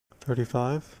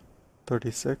35,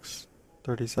 36,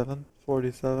 37,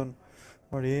 47,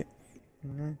 48,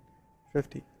 49,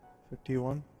 50,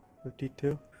 51,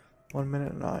 52, 1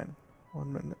 minute 9,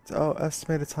 1 minute. Oh,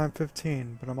 estimated time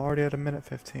 15, but I'm already at a minute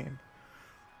 15.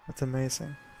 That's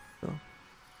amazing.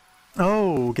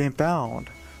 Oh, game found.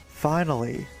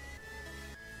 Finally.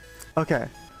 Okay,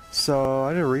 so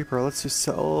I did a Reaper. Let's do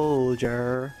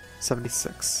Soldier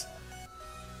 76.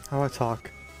 How do I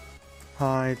talk?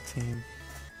 Hi, team.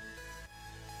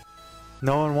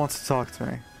 No one wants to talk to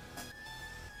me.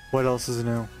 What else is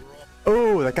new?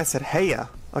 Oh, that guy said heya.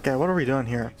 Okay, what are we doing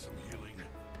here?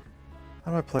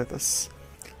 How do I play this?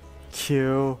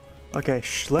 Q. Okay,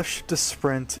 left shift to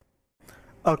sprint.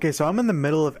 Okay, so I'm in the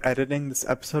middle of editing this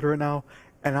episode right now,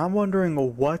 and I'm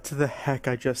wondering what the heck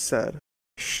I just said.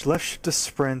 Left shift to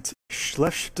sprint.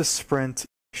 Left shift to sprint.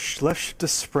 Left shift to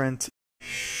sprint.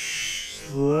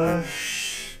 Left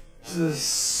shift to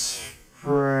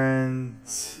sprint.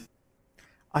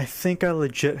 I think I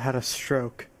legit had a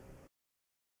stroke.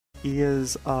 E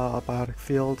is a biotic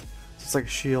field, so it's like a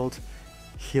shield.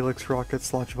 Helix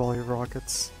rockets, launch volley of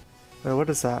rockets. Wait, what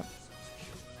is that?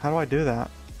 How do I do that?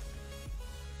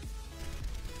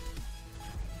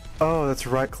 Oh, that's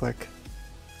right click.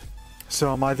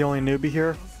 So am I the only newbie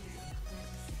here?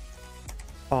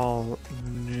 All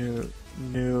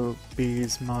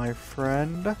newbies, my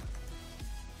friend.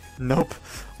 Nope.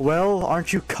 Well,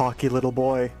 aren't you cocky little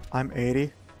boy? I'm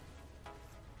 80.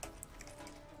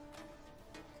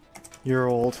 You're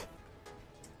old.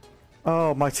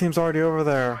 Oh, my team's already over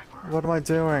there. What am I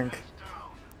doing?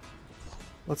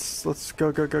 Let's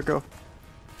go.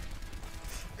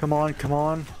 Come on, come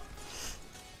on.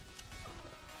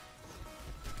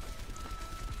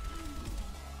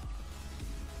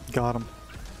 Got him.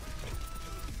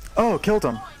 Oh, killed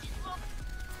him.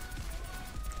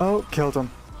 Oh, killed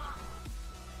him.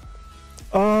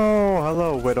 Oh,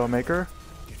 hello, Widowmaker.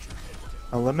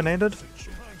 Eliminated?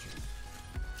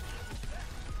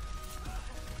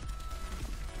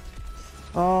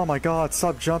 Oh my god,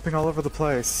 stop jumping all over the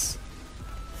place.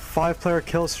 5-player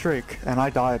kill streak, and I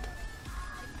died.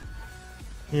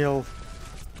 Heal.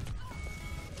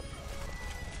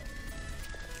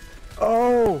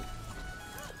 Oh!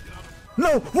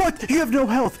 No! What? You have no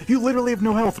health! You literally have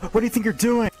no health! What do you think you're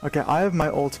doing? Okay, I have my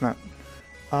ultimate.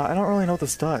 I don't really know what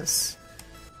this does.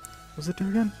 What does it do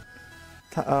again?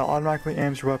 Automatically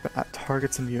aims your weapon at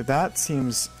targets in view. That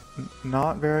seems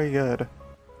not very good.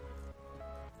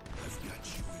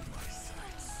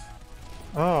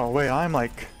 Oh, wait, I'm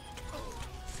like...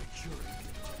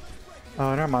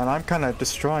 Oh, never mind. I'm kind of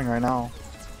destroying right now.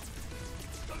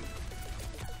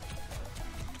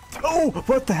 Oh,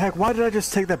 what the heck? Why did I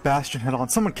just take that Bastion hit on?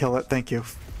 Someone kill it. Thank you.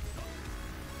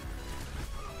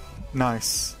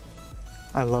 Nice.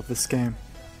 I love this game.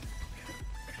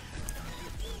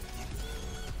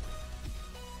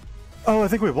 Oh, I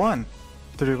think we won.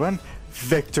 Did we win?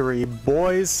 Victory,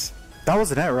 boys. That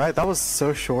wasn't it, right? That was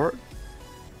so short.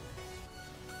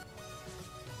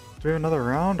 Do we have another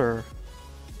round, or...?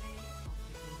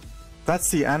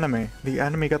 That's the enemy. The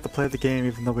enemy got to play the game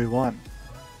even though we won.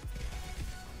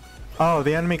 Oh,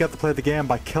 the enemy got to play the game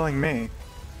by killing me.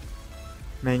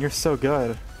 Man, you're so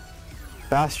good.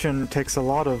 Bastion takes a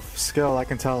lot of skill, I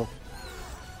can tell.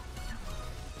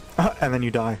 And then you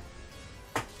die.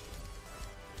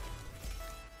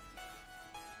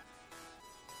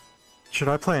 Should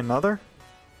I play another?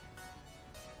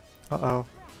 Uh-oh.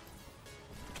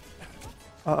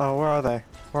 Uh-oh, where are they?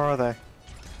 Where are they?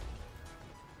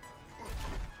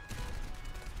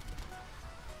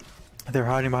 They're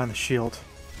hiding behind the shield.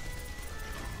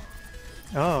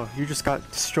 Oh, you just got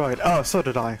destroyed. Oh, so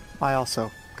did I. I also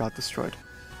got destroyed.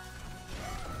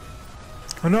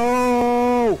 Oh,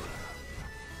 no!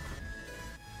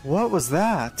 What was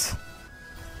that?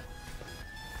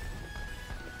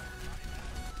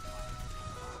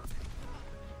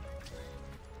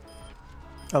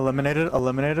 Eliminated,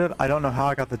 eliminated. I don't know how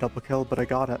I got the double kill, but I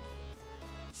got it.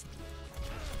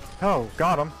 Oh,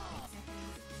 got him.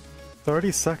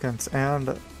 30 seconds,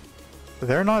 and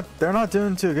they're not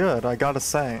doing too good, I gotta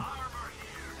say.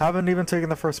 Haven't even taken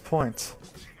the first point.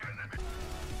 I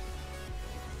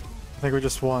think we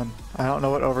just won. I don't know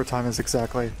what overtime is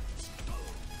exactly.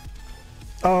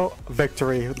 Oh,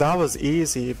 victory. That was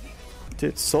easy.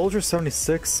 Dude, Soldier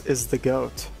 76 is the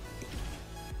GOAT.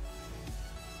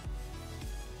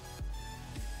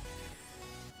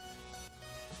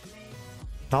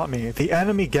 Not me. The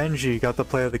enemy Genji got the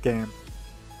play of the game.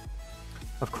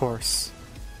 Of course.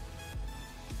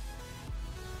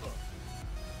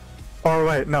 Or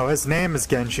wait, no, his name is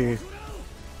Genji,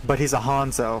 but he's a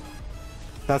Hanzo.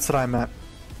 That's what I meant.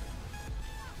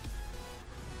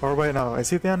 Or wait, no, is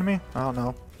he the enemy? I don't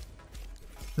know.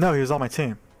 No, he was on my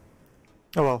team.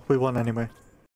 Oh well, we won anyway.